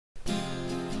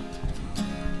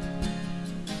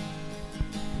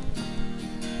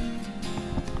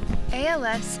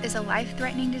ALS is a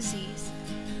life-threatening disease,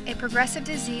 a progressive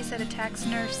disease that attacks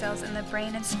nerve cells in the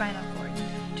brain and spinal cord,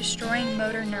 destroying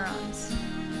motor neurons.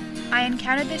 I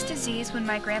encountered this disease when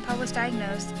my grandpa was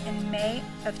diagnosed in May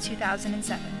of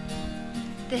 2007.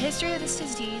 The history of this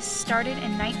disease started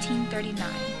in 1939.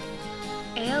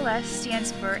 ALS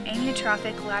stands for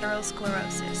amyotrophic lateral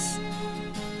sclerosis.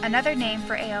 Another name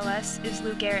for ALS is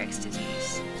Lou Gehrig's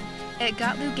disease. It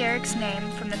got Lou Gehrig's name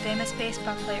from the famous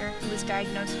baseball player who was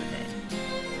diagnosed with it.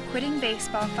 Quitting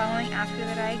baseball following after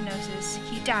the diagnosis,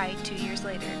 he died 2 years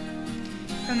later.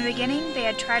 From the beginning, they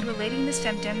had tried relating the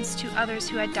symptoms to others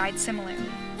who had died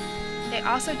similarly. They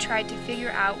also tried to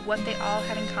figure out what they all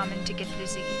had in common to get the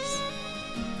disease.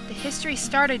 The history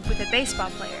started with a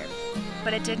baseball player,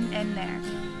 but it didn't end there.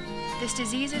 This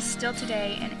disease is still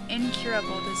today an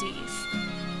incurable disease.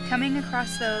 Coming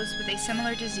across those with a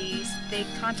similar disease, they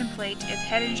contemplate if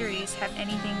head injuries have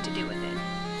anything to do with it.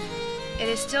 It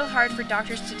is still hard for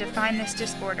doctors to define this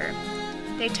disorder.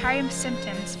 They tie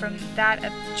symptoms from that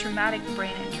of traumatic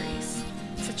brain injuries,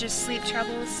 such as sleep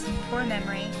troubles, poor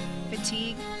memory,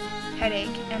 fatigue,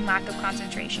 headache, and lack of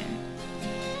concentration.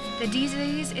 The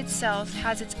disease itself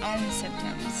has its own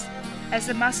symptoms. As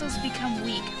the muscles become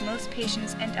weak, most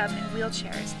patients end up in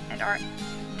wheelchairs and are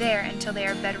there until they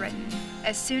are bedridden.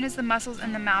 As soon as the muscles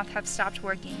in the mouth have stopped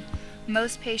working,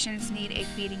 most patients need a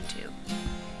feeding tube.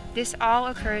 This all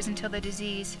occurs until the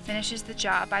disease finishes the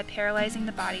job by paralyzing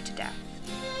the body to death.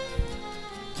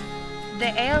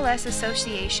 The ALS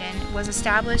Association was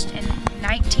established in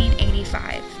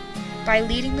 1985. By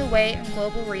leading the way in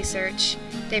global research,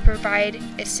 they provide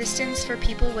assistance for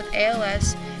people with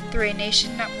ALS through a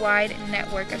nationwide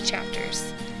network of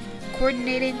chapters,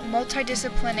 coordinating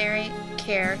multidisciplinary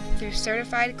care through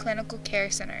certified clinical care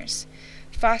centers,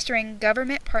 fostering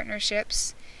government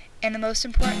partnerships, and the most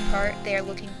important part, they are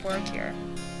looking for a cure.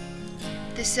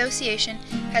 The association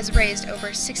has raised over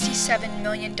 $67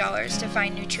 million to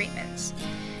find new treatments.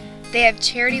 They have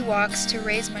charity walks to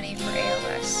raise money for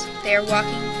ALS. They are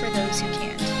walking for those who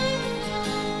can't.